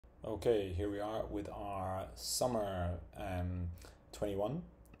Okay, here we are with our summer 21,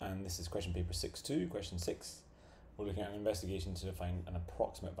 and this is question paper 6.2, question 6. We're looking at an investigation to define an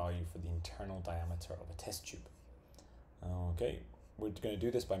approximate value for the internal diameter of a test tube. Okay, we're going to do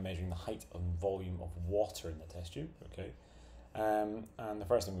this by measuring the height and volume of water in the test tube. Okay, and the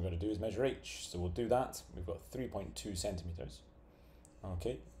first thing we've got to do is measure h. So we'll do that. We've got 3.2 centimeters.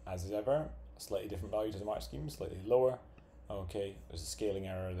 Okay, as ever, slightly different value to the mark scheme, slightly lower. Okay, there's a scaling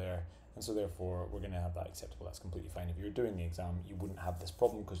error there, and so therefore we're going to have that acceptable. That's completely fine. If you're doing the exam, you wouldn't have this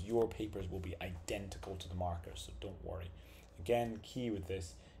problem because your papers will be identical to the markers, so don't worry. Again, key with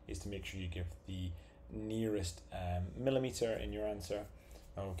this is to make sure you give the nearest millimeter in your answer,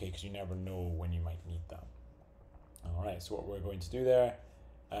 okay, because you never know when you might need that. All right, so what we're going to do there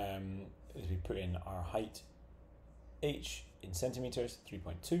is we put in our height h in centimeters,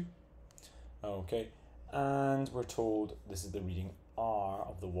 3.2. Okay, and we're told this is the reading R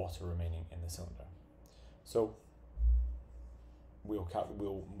of the water remaining in the cylinder. So we'll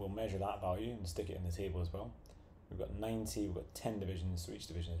measure that value and stick it in the table as well. We've got 90, we've got 10 divisions, so each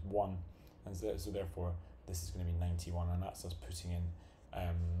division is 1, and so therefore this is going to be 91, and that's us putting in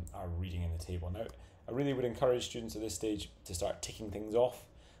our reading in the table. Now, I really would encourage students at this stage to start ticking things off.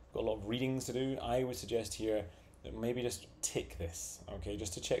 We've got a lot of readings to do. I would suggest here that maybe just tick this, okay,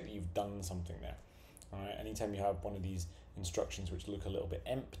 just to check that you've done something there. All right, anytime you have one of these instructions which look a little bit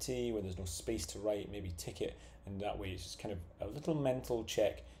empty, where there's no space to write, maybe tick it, and that way it's just kind of a little mental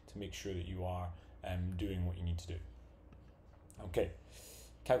check to make sure that you are doing what you need to do. Okay,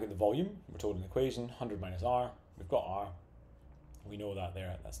 calculate the volume. We're told in the equation 100 minus R. We've got R. We know that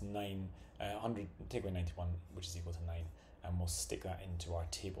there. That's 9. 100 take away 91, which is equal to 9, and we'll stick that into our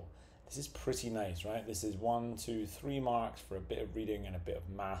table. This is pretty nice, right? This is 1, 2, 3 marks for a bit of reading and a bit of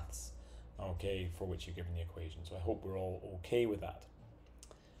maths, okay, for which you're given the equation. So I hope we're all okay with that.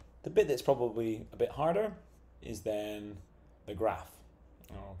 The bit that's probably a bit harder is then the graph.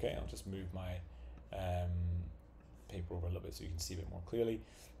 Okay, I'll just move my paper over a little bit so you can see a bit more clearly.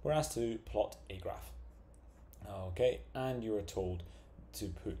 We're asked to plot a graph. Okay, and you are told to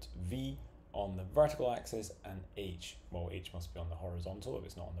put V on the vertical axis and H, well, H must be on the horizontal if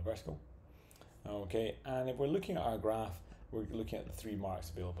it's not on the vertical. Okay, and if we're looking at our graph, we're looking at the 3 marks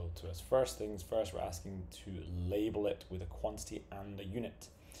available to us. First things first, we're asking to label it with a quantity and a unit.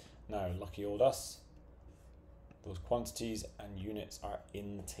 Now, lucky old us, those quantities and units are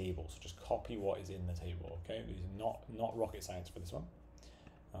in the table, so just copy what is in the table. Okay, these are not rocket science for this one.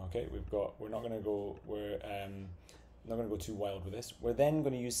 Okay, we're not going to go too wild with this. We're then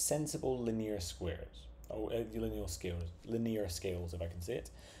going to use sensible linear squares, linear scales, if I can say it.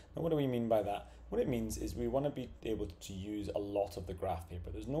 Now, what do we mean by that? What it means is we want to be able to use a lot of the graph paper.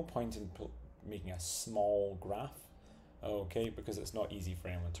 There's no point in making a small graph, okay, because it's not easy for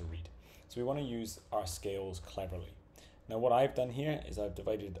anyone to read. So we want to use our scales cleverly. Now, what I've done here is I've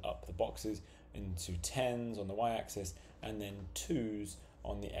divided up the boxes into 10s on the y-axis and then 2s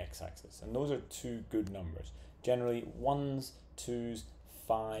on the x-axis, and those are 2 good numbers. Generally 1s, 2s,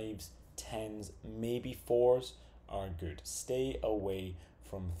 5s, 10s, maybe 4s are good. Stay away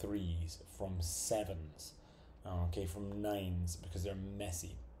from 3s, from 7s, okay, from 9s, because they're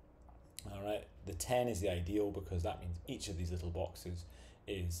messy. All right, the 10 is the ideal because that means each of these little boxes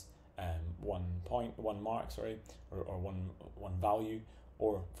is 1 mark, or one value,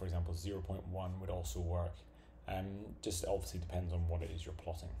 or for example 0.1 would also work. Just obviously depends on what it is you're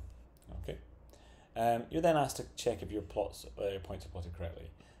plotting. Okay. You're then asked to check if your points are plotted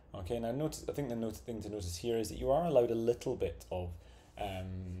correctly. Okay. Now, I think the thing to notice here is that you are allowed a little bit of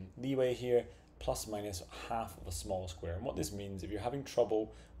leeway here, plus minus half of a small square. And what this means, if you're having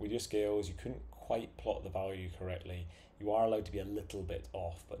trouble with your scales, you couldn't quite plot the value correctly, you are allowed to be a little bit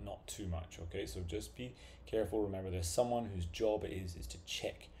off, but not too much. Okay. So just be careful. Remember, there's someone whose job it is to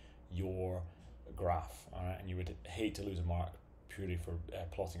check your graph, all right, and you would hate to lose a mark purely for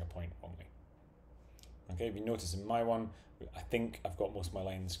plotting a point wrongly. Okay, if you notice in my one, I think I've got most of my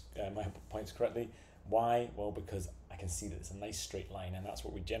my points correctly. Why? Well, because I can see that it's a nice straight line, and that's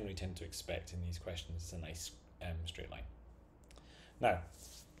what we generally tend to expect in these questions. It's a nice straight line. Now,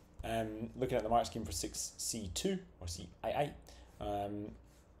 looking at the mark scheme for 6C2 or CII,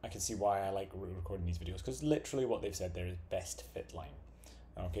 I can see why I like recording these videos, because literally what they've said there is best fit line.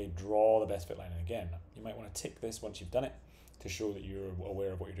 Okay, draw the best fit line. And again, you might want to tick this once you've done it to show that you're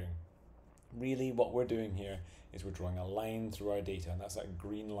aware of what you're doing. Really, what we're doing here is we're drawing a line through our data, and that's that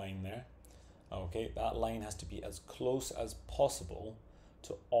green line there. Okay, that line has to be as close as possible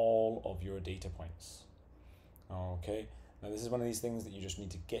to all of your data points. Okay, now this is one of these things that you just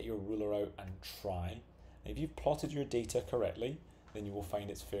need to get your ruler out and try. And if you've plotted your data correctly, then you will find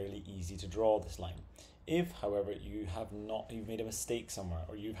it's fairly easy to draw this line. If, however, you've made a mistake somewhere,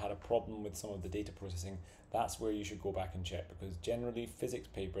 or you've had a problem with some of the data processing, that's where you should go back and check, because generally physics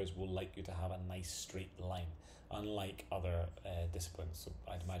papers will like you to have a nice straight line, unlike other disciplines. So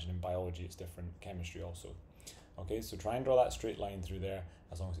I'd imagine in biology it's different, chemistry also. Okay, so try and draw that straight line through there.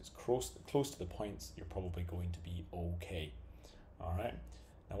 As long as it's close to the points, you're probably going to be okay. All right.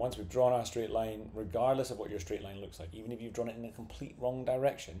 Now, once we've drawn our straight line, regardless of what your straight line looks like, even if you've drawn it in a complete wrong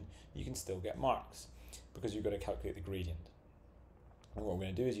direction, you can still get marks, because you've got to calculate the gradient. And what we're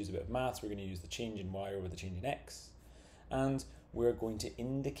going to do is use a bit of maths. We're going to use the change in y over the change in x, and we're going to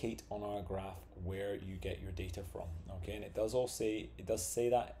indicate on our graph where you get your data from. Okay, and it does say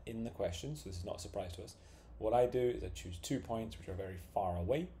that in the question, so this is not a surprise to us. What I do is I choose 2 points which are very far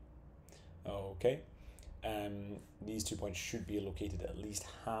away. Okay, these 2 points should be located at least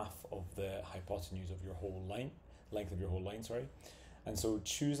half of the hypotenuse of your whole line, length of your whole line, sorry. And so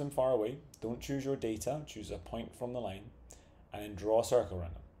choose them far away. Don't choose your data, choose a point from the line, and then draw a circle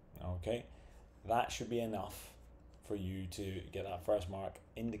around them. Okay, that should be enough for you to get that first mark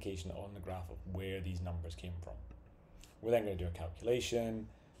indication on the graph of where these numbers came from. We're then going to do a calculation,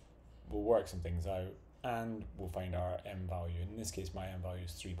 we'll work some things out, and we'll find our m value. In this case, my m value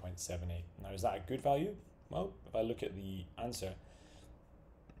is 3.78. Now, is that a good value? Well, if I look at the answer,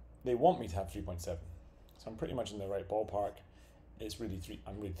 they want me to have 3.7. So I'm pretty much in the right ballpark. It's really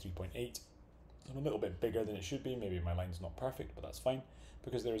I'm really 3.8. I'm a little bit bigger than it should be. Maybe my line's not perfect, but that's fine,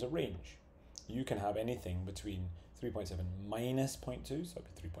 because there is a range. You can have anything between 3.7 minus 0.2, so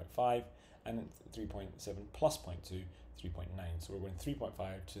that'd be 3.5, and 3.7 plus 0.2, 3.9. So we're going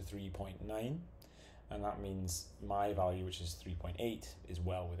 3.5 to 3.9, and that means my value, which is 3.8, is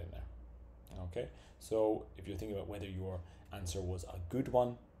well within there. Okay, so if you're thinking about whether your answer was a good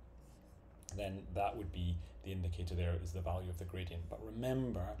one, then that would be the indicator. There is the value of the gradient. But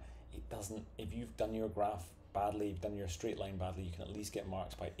remember, it doesn't, if you've done your graph badly, you've done your straight line badly, you can at least get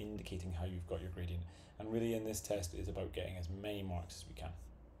marks by indicating how you've got your gradient. And really in this test is about getting as many marks as we can.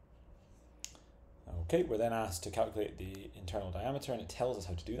 Okay, we're then asked to calculate the internal diameter, and it tells us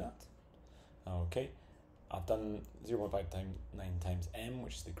how to do that. Okay, I've done 0.59 times m,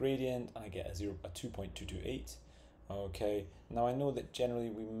 which is the gradient, and I get a 2.228. Okay, now I know that generally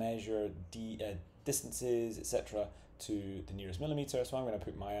we measure distances, etc., to the nearest millimeter, so I'm going to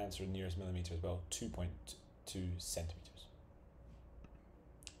put my answer in nearest millimeter as well, 2.2 centimeters.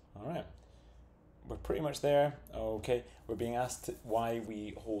 All right, we're pretty much there. Okay, we're being asked why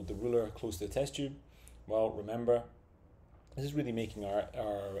we hold the ruler close to the test tube. Well, remember, this is really making our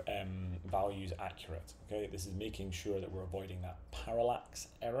values accurate. Okay, this is making sure that we're avoiding that parallax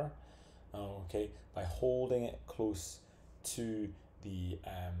error. Okay, by holding it close to the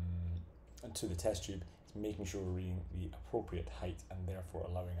test tube, it's making sure we're reading the appropriate height and therefore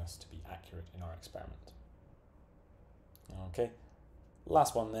allowing us to be accurate in our experiment. Okay,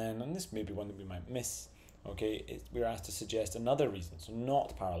 last one then, and this may be one that we might miss. Okay, we're asked to suggest another reason, so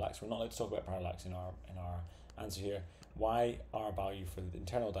not parallax. We're not allowed to talk about parallax in our answer here. Why our value for the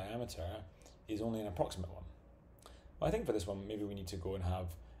internal diameter is only an approximate one. Well, I think for this one, maybe we need to go and have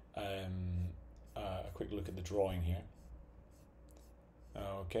a quick look at the drawing here.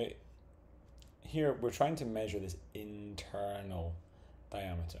 Okay, here we're trying to measure this internal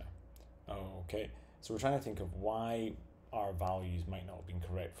diameter. Okay, so we're trying to think of why our values might not have been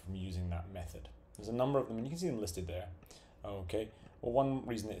correct from using that method. There's a number of them, and you can see them listed there. Okay, well, one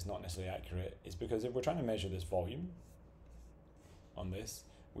reason that it's not necessarily accurate is because if we're trying to measure this volume on this,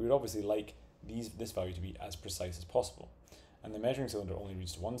 we would obviously like this value to be as precise as possible. And the measuring cylinder only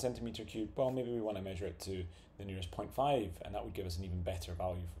reads to 1 centimeter cubed. Well, maybe we want to measure it to the nearest 0.5, and that would give us an even better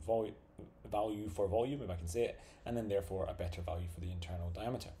value for volume, if I can say it, and then therefore a better value for the internal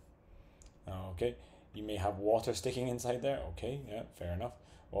diameter. Okay, you may have water sticking inside there. Okay, yeah, fair enough.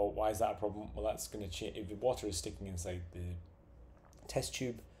 Well, why is that a problem? Well, that's going to change. If the water is sticking inside the test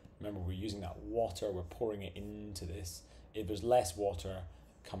tube, remember we're using that water, we're pouring it into this. If there's less water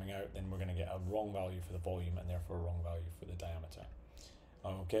coming out, then we're going to get a wrong value for the volume and therefore a wrong value for the diameter.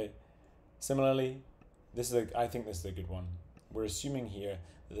 Okay, similarly, I think this is a good one. We're assuming here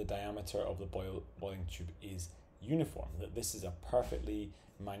that the diameter of the boiling tube is uniform, that this is a perfectly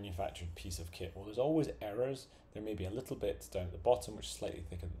manufactured piece of kit. Well, there's always errors. There may be a little bit down at the bottom which is slightly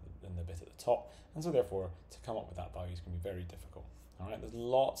thicker than the bit at the top, and so therefore to come up with that value is going to be very difficult. All right, there's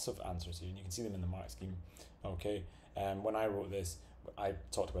lots of answers here, and you can see them in the mark scheme. Okay, when I wrote this, I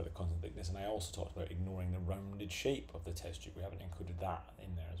talked about the constant thickness, and I also talked about ignoring the rounded shape of the test tube. We haven't included that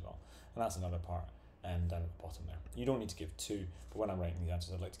in there as well, and that's another part down at the bottom there. You don't need to give 2, but when I'm writing these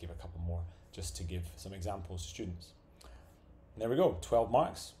answers, I'd like to give a couple more just to give some examples to students. there we go, 12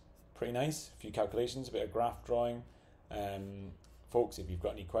 marks, pretty nice, a few calculations, a bit of graph drawing. Folks, if you've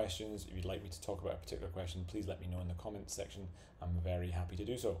got any questions, if you'd like me to talk about a particular question, please let me know in the comments section. I'm very happy to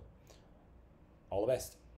do so. All the best.